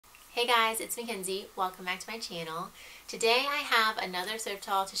Hey guys, it's Mackenzie. Welcome back to my channel. Today I have another thrift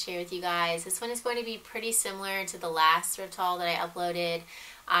haul to share with you guys. This one is going to be pretty similar to the last thrift haul that I uploaded.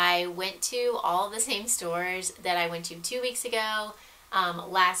 I went to all the same stores that I went to 2 weeks ago.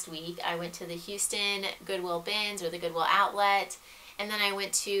 Last week I went to the Houston Goodwill Bins, or the Goodwill Outlet, and then I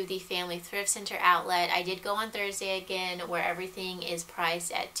went to the Family Thrift Center outlet. I did go on Thursday again, where everything is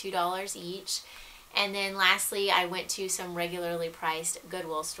priced at $2 each. And then lastly, I went to some regularly priced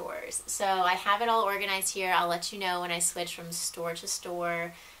Goodwill stores. So I have it all organized here. I'll let you know when I switch from store to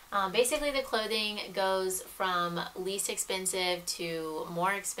store. Basically, the clothing goes from least expensive to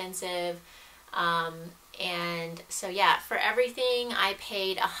more expensive. And so yeah, for everything I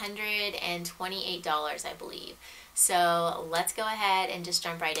paid $128, I believe. So let's go ahead and just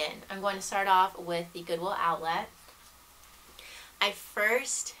jump right in. I'm going to start off with the Goodwill outlet. I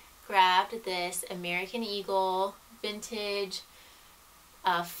first grabbed this American Eagle vintage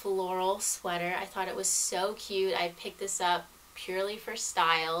floral sweater. I thought it was so cute. I picked this up purely for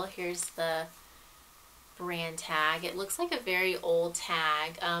style. Here's the brand tag. It looks like a very old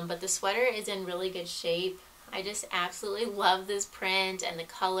tag, but the sweater is in really good shape. I just absolutely love this print and the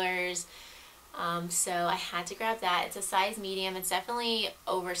colors. So I had to grab that. It's a size medium. It's definitely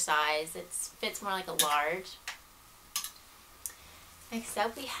oversized. It fits more like a large. Next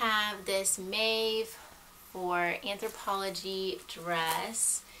up we have this Maeve for Anthropologie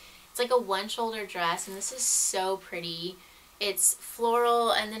dress. It's like a one-shoulder dress, and this is so pretty. It's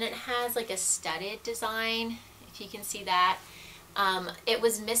floral, and then it has like a studded design, if you can see that. It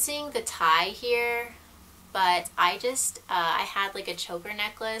was missing the tie here, but I had like a choker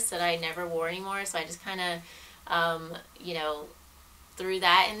necklace that I never wore anymore, so I just kind of, threw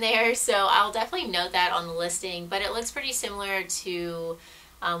that in there. So I'll definitely note that on the listing, but it looks pretty similar to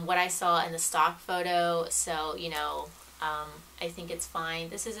what I saw in the stock photo. So, I think it's fine.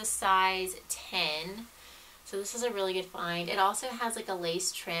 This is a size 10. So this is a really good find. It also has like a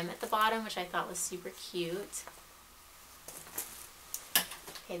lace trim at the bottom, which I thought was super cute.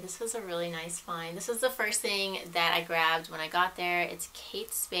 Okay, this was a really nice find. This was the first thing that I grabbed when I got there. It's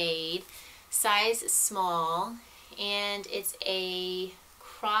Kate Spade, size small, and it's a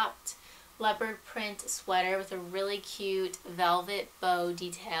cropped leopard print sweater with a really cute velvet bow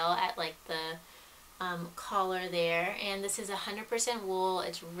detail at like the collar there. And this is 100% wool.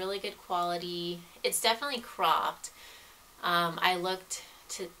 It's really good quality. It's definitely cropped. I looked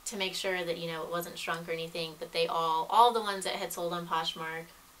to make sure that it wasn't shrunk or anything, but they all the ones that had sold on Poshmark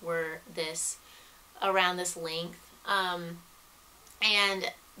were around this length. And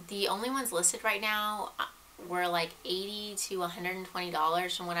the only ones listed right now were like $80 to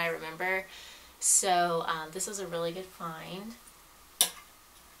 $120 from what I remember. So this was a really good find.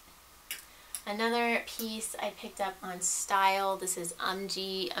 Another piece I picked up on Style. This is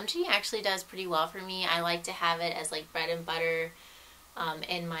Umgee. Umgee actually does pretty well for me. I like to have it as like bread and butter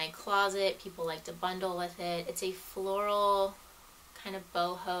in my closet. People like to bundle with it. It's a floral kind of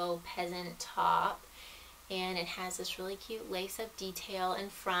boho peasant top, and it has this really cute lace-up detail in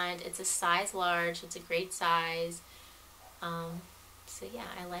front. It's a size large. It's a great size. So yeah,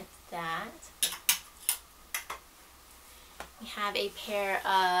 I like that. We have a pair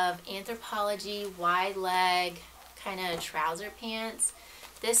of Anthropologie wide leg kind of trouser pants.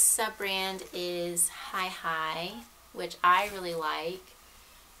 This sub-brand is Hi Hi, which I really like.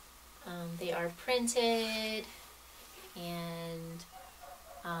 They are printed, and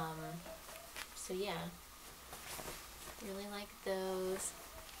so yeah, really like those.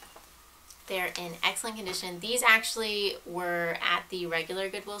 They're in excellent condition. These actually were at the regular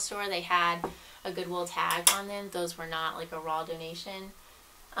Goodwill store. They had a Goodwill tag on them. Those were not like a raw donation.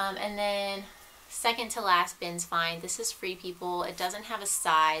 And then second to last bin's find. This is Free People. It doesn't have a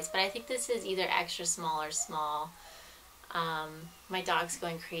size, but I think this is either extra small or small. My dog's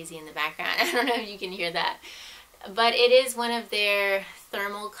going crazy in the background. I don't know if you can hear that. But it is one of their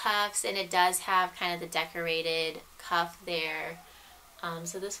thermal cuffs, and it does have kind of the decorated cuff there.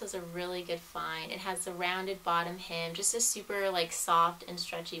 So this was a really good find. It has the rounded bottom hem, just a super like soft and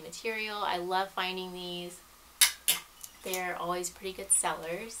stretchy material. I love finding these. They're always pretty good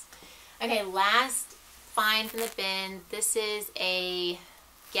sellers. Okay, last find from the bin. This is a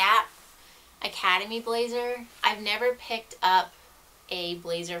Gap Academy blazer. I've never picked up a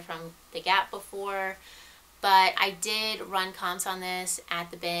blazer from the Gap before, but I did run comps on this at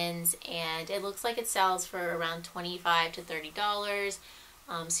the bins, and it looks like it sells for around $25 to $30.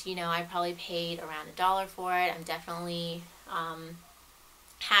 So I probably paid around $1 for it. I'm definitely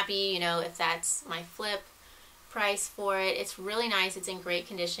happy, if that's my flip price for it. It's really nice. It's in great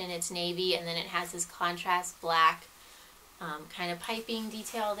condition. It's navy, and then it has this contrast black kind of piping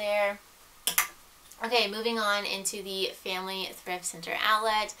detail there. Okay, moving on into the Family Thrift Center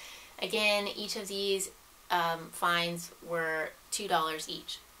outlet. Again, each of these finds were $2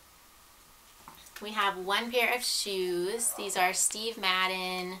 each. We have one pair of shoes. These are Steve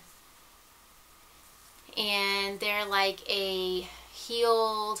Madden, and they're like a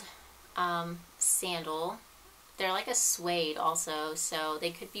heeled sandal. They're like a suede also, so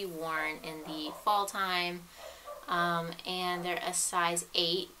they could be worn in the fall time, and they're a size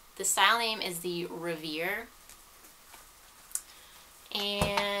 8. The style name is the Revere.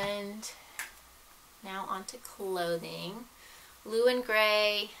 And now on to clothing. Blue and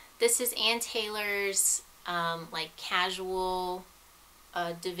Gray. This is Ann Taylor's like casual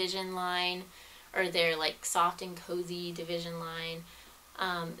division line, or their like soft and cozy division line.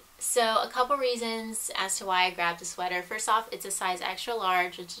 So a couple reasons as to why I grabbed the sweater. First off, it's a size extra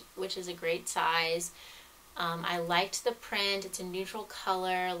large, which is a great size. I liked the print. It's a neutral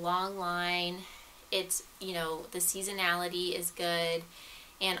color, long line. It's, you know, the seasonality is good.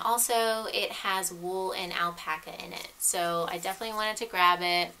 And also it has wool and alpaca in it. So I definitely wanted to grab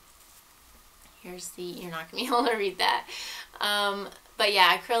it. Here's the, you're not going to be able to read that. But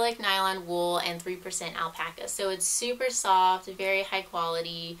yeah, acrylic, nylon, wool, and 3% alpaca. So it's super soft, very high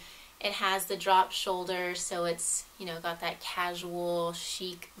quality. It has the drop shoulder, so it's, you know, got that casual,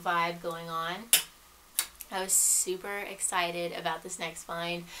 chic vibe going on. I was super excited about this next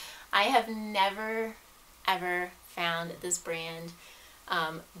find. I have never, ever found this brand.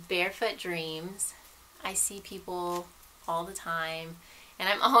 Barefoot Dreams. I see people all the time, and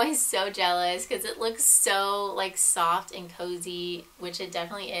I'm always so jealous because it looks so like soft and cozy, which it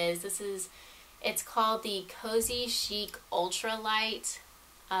definitely is. It's called the Cozy Chic Ultralight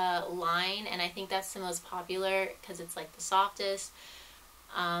line, and I think that's the most popular because it's like the softest.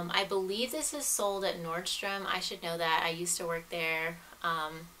 I believe this is sold at Nordstrom. I should know that. I used to work there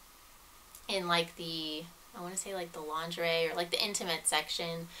in like the, I want to say like the lingerie or like the intimate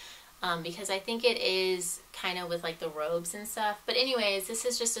section, because I think it is kind of with like the robes and stuff. But anyways, this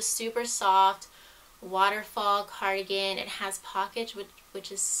is just a super soft waterfall cardigan. It has pockets,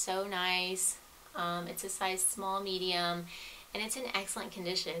 which is so nice. It's a size small, medium, and it's in excellent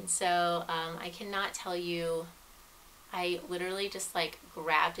condition. So I cannot tell you, I literally just like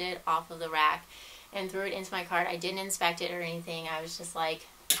grabbed it off of the rack and threw it into my cart. I didn't inspect it or anything. I was just like,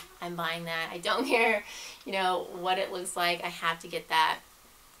 I'm buying that. I don't care, you know, what it looks like. I have to get that.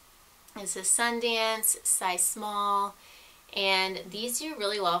 It's a Sundance, size small, and these do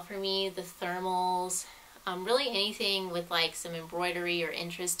really well for me. The thermals, really anything with like some embroidery or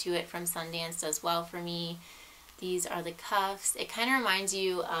interest to it from Sundance does well for me. These are the cuffs. It kind of reminds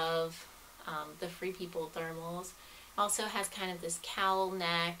you of the Free People thermals. Also has kind of this cowl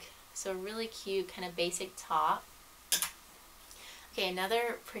neck, so really cute, kind of basic top. Okay,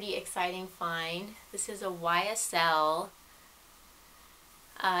 another pretty exciting find. This is a YSL,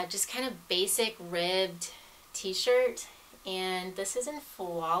 just kind of basic ribbed t-shirt, and this is in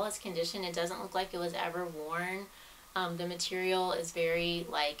flawless condition. It doesn't look like it was ever worn. The material is very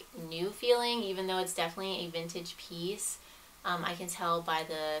like new feeling, even though it's definitely a vintage piece. I can tell by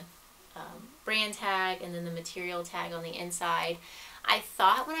the brand tag and then the material tag on the inside. I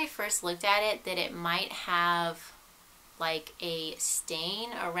thought when I first looked at it that it might have like a stain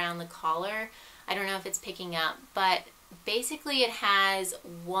around the collar. I don't know if it's picking up, but basically it has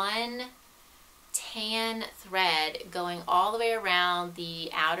one tan thread going all the way around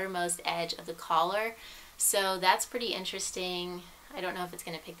the outermost edge of the collar. So that's pretty interesting. I don't know if it's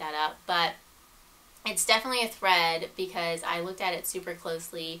going to pick that up, but it's definitely a thread because I looked at it super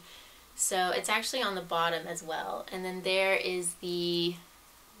closely. So it's actually on the bottom as well. And then there is the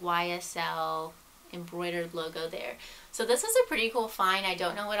YSL embroidered logo there. So this is a pretty cool find. I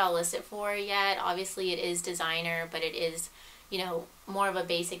don't know what I'll list it for yet. Obviously it is designer, but it is, you know, more of a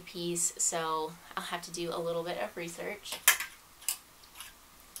basic piece. So I'll have to do a little bit of research.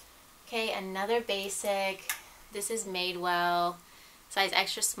 Okay, another basic. This is Madewell, size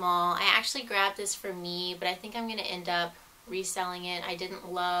extra small. I actually grabbed this for me, but I think I'm going to end up reselling it. I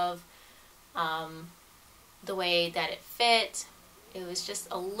didn't love the way that it fit. It was just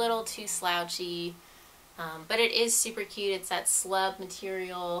a little too slouchy, but it is super cute. It's that slub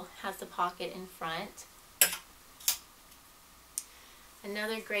material, has the pocket in front.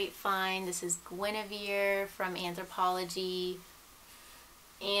 Another great find. This is Guinevere from Anthropologie,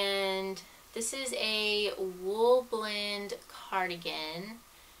 and this is a wool blend cardigan.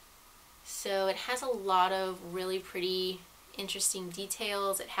 So it has a lot of really pretty, interesting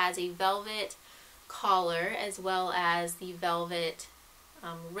details. It has a velvet collar as well as the velvet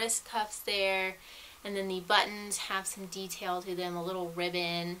wrist cuffs there. And then the buttons have some detail to them, a little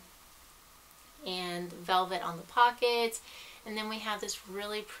ribbon and velvet on the pockets. And then we have this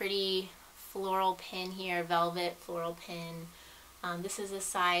really pretty floral pin here, velvet floral pin. This is a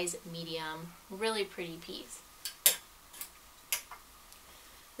size medium, really pretty piece.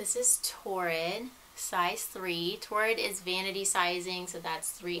 This is Torrid, size 3. Torrid is vanity sizing, so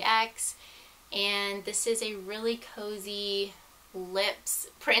that's 3X. And this is a really cozy lips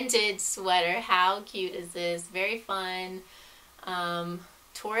printed sweater. How cute is this? Very fun.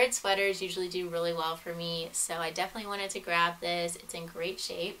 Torrid sweaters usually do really well for me, so I definitely wanted to grab this. It's in great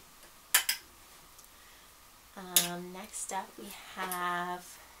shape. Next up we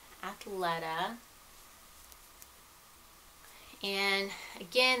have Athleta. And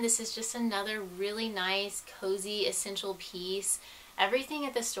again, this is just another really nice, cozy, essential piece. Everything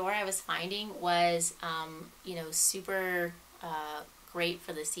at the store I was finding was, you know, super great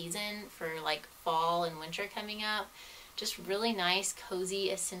for the season, for like fall and winter coming up. Just really nice,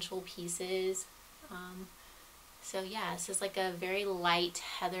 cozy, essential pieces. So yeah, this is like a very light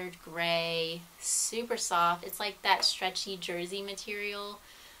heathered gray, super soft. It's like that stretchy jersey material.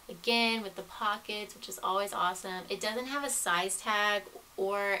 Again, with the pockets, which is always awesome. It doesn't have a size tag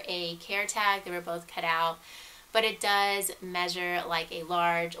or a care tag. They were both cut out. But it does measure like a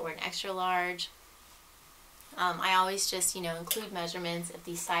large or an extra large. I always just, you know, include measurements if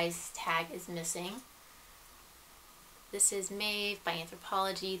the size tag is missing. This is made by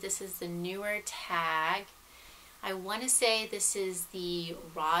Anthropologie. This is the newer tag. I want to say this is the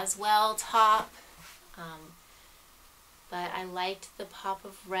Roswell top. But I liked the pop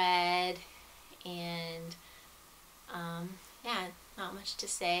of red, and yeah, not much to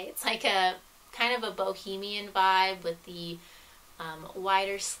say. It's like a kind of a bohemian vibe with the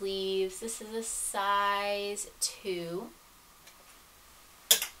wider sleeves. This is a size 2.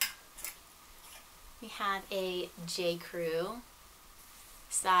 We have a J. Crew,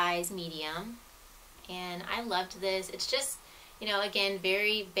 size medium, and I loved this. It's just, you know, again,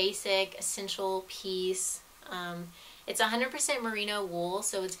 very basic, essential piece. It's 100% merino wool,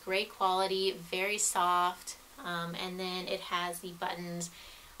 so it's great quality, very soft, and then it has the buttons.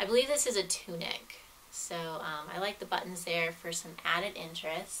 I believe this is a tunic, so I like the buttons there for some added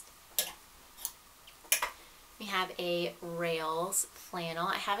interest. We have a Rails flannel.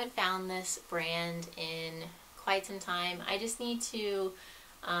 I haven't found this brand in quite some time. I just need to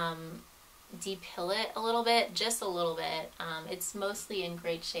depill it a little bit, just a little bit. It's mostly in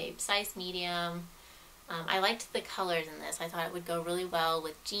great shape, size medium. I liked the colors in this. I thought it would go really well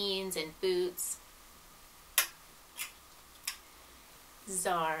with jeans and boots.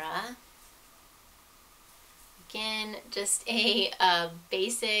 Zara. Again, just a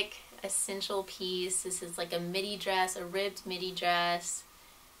basic essential piece. This is like a midi dress, a ribbed midi dress.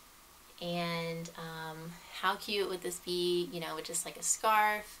 And how cute would this be, you know, with just like a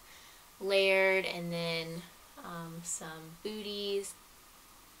scarf, layered, and then some booties.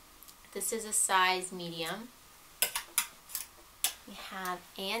 This is a size medium. We have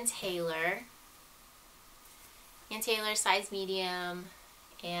Ann Taylor. Ann Taylor, size medium.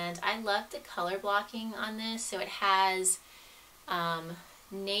 And I love the color blocking on this. So it has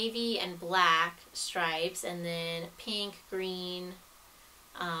navy and black stripes, and then pink, green,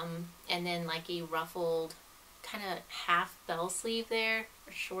 and then like a ruffled kind of half bell sleeve there,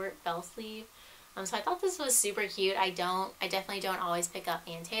 or short bell sleeve. So I thought this was super cute. I definitely don't always pick up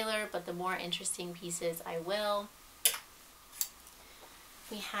Ann Taylor, but the more interesting pieces I will.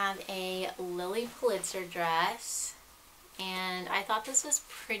 We have a Lily Pulitzer dress, and I thought this was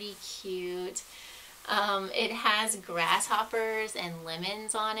pretty cute. It has grasshoppers and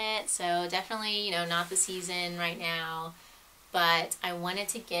lemons on it, so definitely, you know, not the season right now, but I wanted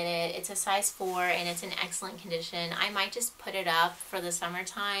to get it. It's a size 4 and it's in excellent condition. I might just put it up for the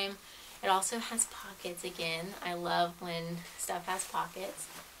summertime. It also has pockets again. I love when stuff has pockets.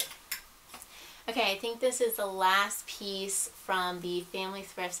 Okay, I think this is the last piece from the Family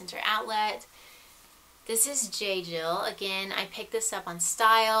Thrift Center outlet. This is J. Jill. Again, I picked this up on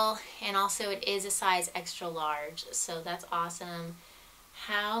Style, and also it is a size extra large, so that's awesome.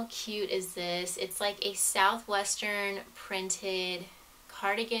 How cute is this? It's like a southwestern printed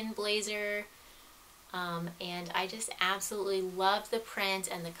cardigan blazer. And I just absolutely love the print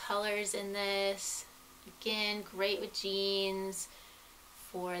and the colors in this. Again, great with jeans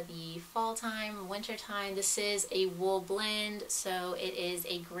for the fall time, winter time. This is a wool blend, so it is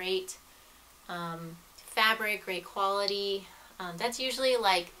a great fabric, great quality. That's usually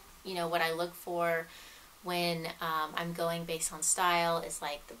like, you know, what I look for when I'm going based on style, is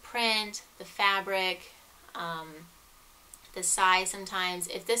like the print, the fabric, the size sometimes.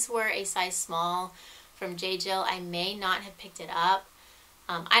 If this were a size small from J. Jill, I may not have picked it up.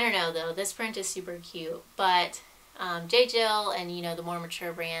 I don't know though, this print is super cute, but J. Jill and the more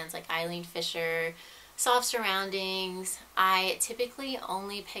mature brands like Eileen Fisher, Soft Surroundings, I typically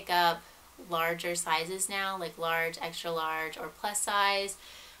only pick up larger sizes now, like large, extra large, or plus size,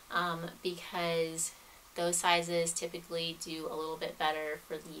 because those sizes typically do a little bit better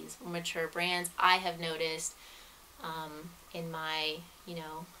for these mature brands. I have noticed in my,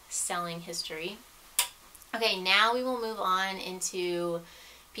 selling history. Okay, now we will move on into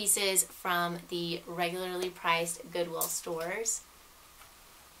pieces from the regularly priced Goodwill stores.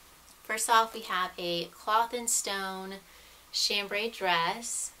 First off, we have a cloth and stone chambray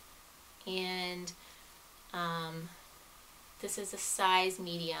dress, and this is a size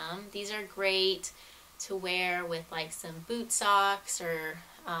medium. These are great to wear with like some boot socks, or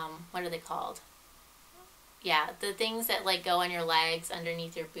what are they called? Yeah, the things that like go on your legs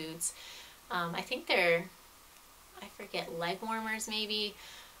underneath your boots. I think they're, I forget, leg warmers maybe,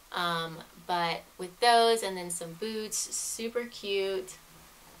 but with those and then some boots, super cute.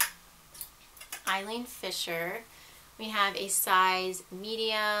 Eileen Fisher, we have a size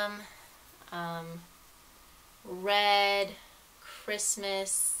medium, red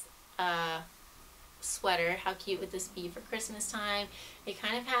Christmas sweater. How cute would this be for Christmas time? It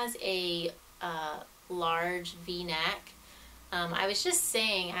kind of has a large V-neck. I was just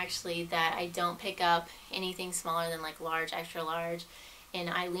saying actually that I don't pick up anything smaller than like large, extra large in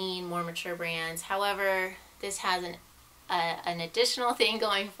Eileen, more mature brands. However, this has an additional thing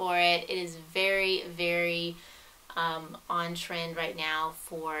going for it. It is very, very on trend right now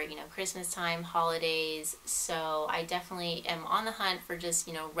for Christmas time, holidays. So I definitely am on the hunt for just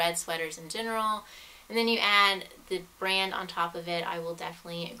red sweaters in general. And then you add the brand on top of it, I will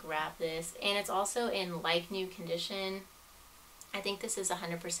definitely grab this. And it's also in like new condition. I think this is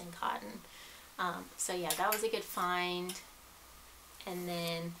 100% cotton. So yeah, that was a good find. And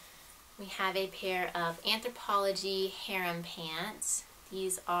then we have a pair of Anthropologie harem pants.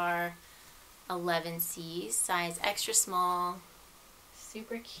 These are 11Cs, size extra small,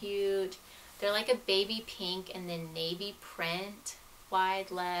 super cute. They're like a baby pink and then navy print,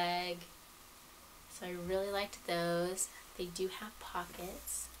 wide leg. So I really liked those. They do have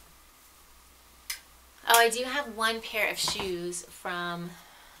pockets. Oh, I do have one pair of shoes from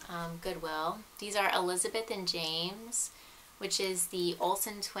Goodwill. These are Elizabeth and James, which is the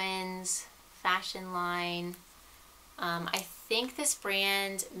Olsen twins fashion line. I think this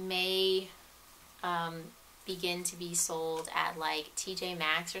brand may begin to be sold at like TJ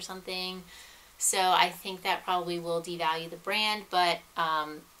Maxx or something. So I think that probably will devalue the brand, but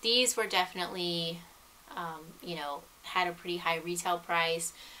these were definitely, had a pretty high retail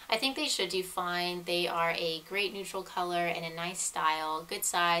price. I think they should do fine. They are a great neutral color and a nice style, good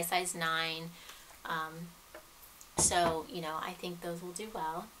size, size 9. So, I think those will do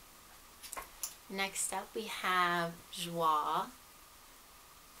well. Next up we have Joie,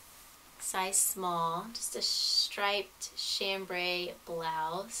 size small, just a striped chambray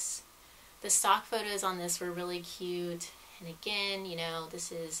blouse. The stock photos on this were really cute. And again,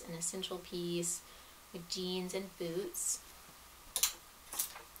 this is an essential piece with jeans and boots.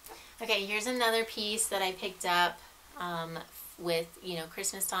 Okay, here's another piece that I picked up with,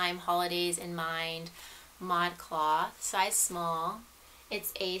 Christmas time, holidays in mind. Mod cloth, size small.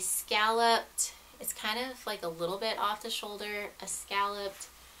 It's a scalloped, it's kind of like a little bit off the shoulder, a scalloped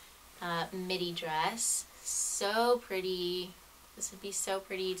midi dress. So pretty. This would be so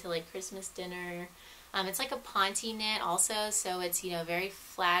pretty to like Christmas dinner. It's like a ponte knit also, so it's very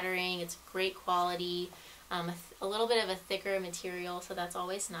flattering. It's great quality. A little bit of a thicker material, so that's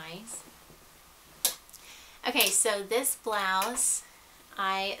always nice. Okay, so this blouse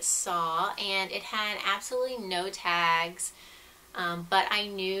I saw, and it had absolutely no tags, but I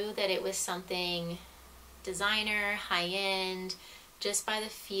knew that it was something designer, high-end, just by the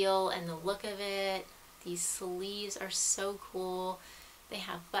feel and the look of it. These sleeves are so cool. They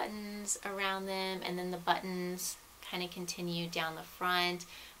have buttons around them, and then the buttons kind of continue down the front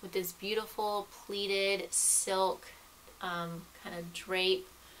with this beautiful pleated silk kind of drape.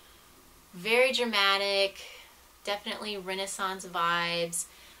 Very dramatic, definitely Renaissance vibes.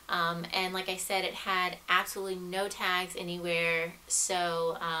 And like I said, it had absolutely no tags anywhere,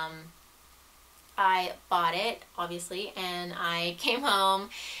 so I bought it, obviously, and I came home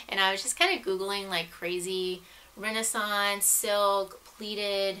and I was just kind of Googling like crazy Renaissance, silk,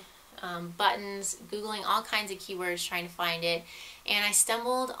 pleated buttons, Googling all kinds of keywords trying to find it, and I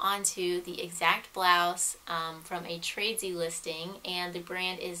stumbled onto the exact blouse from a Tradesy listing, and the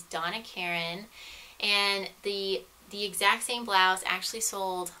brand is Donna Karan, and the the exact same blouse actually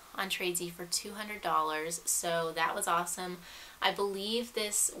sold on Tradesy for $200, so that was awesome. I believe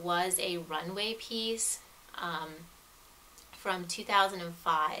this was a runway piece from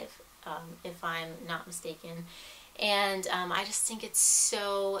 2005, if I'm not mistaken. And I just think it's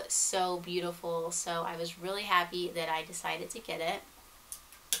so, so beautiful. So I was really happy that I decided to get it.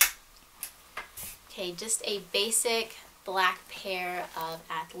 Okay, just a basic black pair of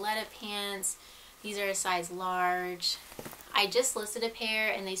Athleta pants. These are a size large. I just listed a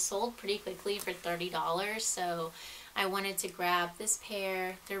pair and they sold pretty quickly for $30, so I wanted to grab this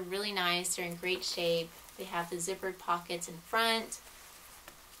pair. They're really nice. They're in great shape. They have the zippered pockets in front.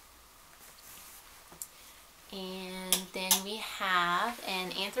 And then we have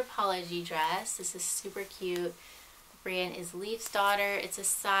an Anthropologie dress. This is super cute. The brand is Leaf's Daughter. It's a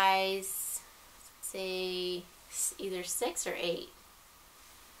size, say, either 6 or 8.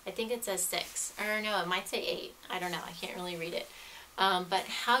 I think it says 6. Or no, it might say 8. I don't know. I can't really read it. But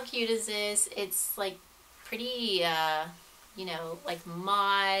how cute is this? It's like pretty, you know, like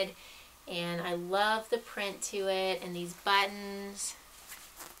mod. And I love the print to it. And these buttons.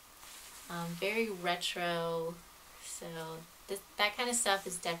 Very retro, so that kind of stuff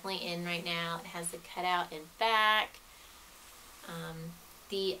is definitely in right now. It has the cutout in back.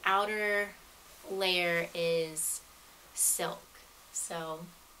 The outer layer is silk, so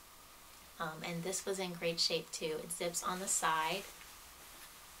and this was in great shape too. It zips on the side.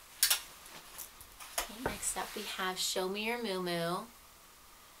 Okay, next up we have Show Me Your Moo Moo,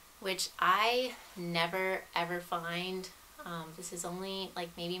 which I never ever find. This is only like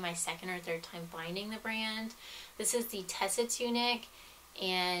maybe my second or third time finding the brand. This is the Tessa tunic,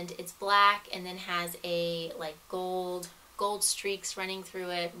 and it's black and then has a like gold streaks running through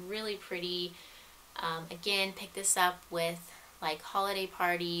it. Really pretty. Again, pick this up with like holiday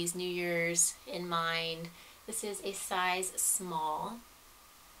parties, New Year's in mind. This is a size small.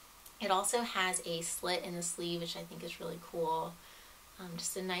 It also has a slit in the sleeve, which I think is really cool.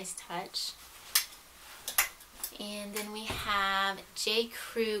 Just a nice touch. And then we have J.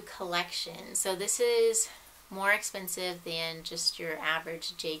 Crew collection. So this is more expensive than just your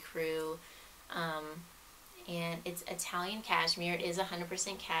average J. Crew. And it's Italian cashmere. It is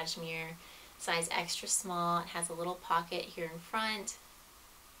 100% cashmere. Size extra small. It has a little pocket here in front.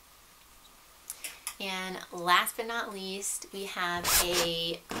 And last but not least, we have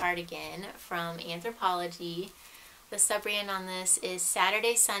a cardigan from Anthropologie. The sub-brand on this is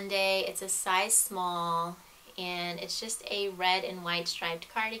Saturday Sunday. It's a size small. And it's just a red and white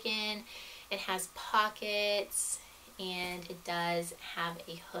striped cardigan. It has pockets and it does have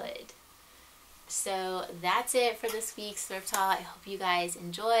a hood. So that's it for this week's thrift haul. I hope you guys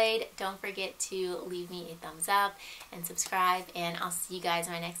enjoyed. Don't forget to leave me a thumbs up and subscribe, and I'll see you guys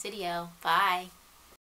in my next video. Bye!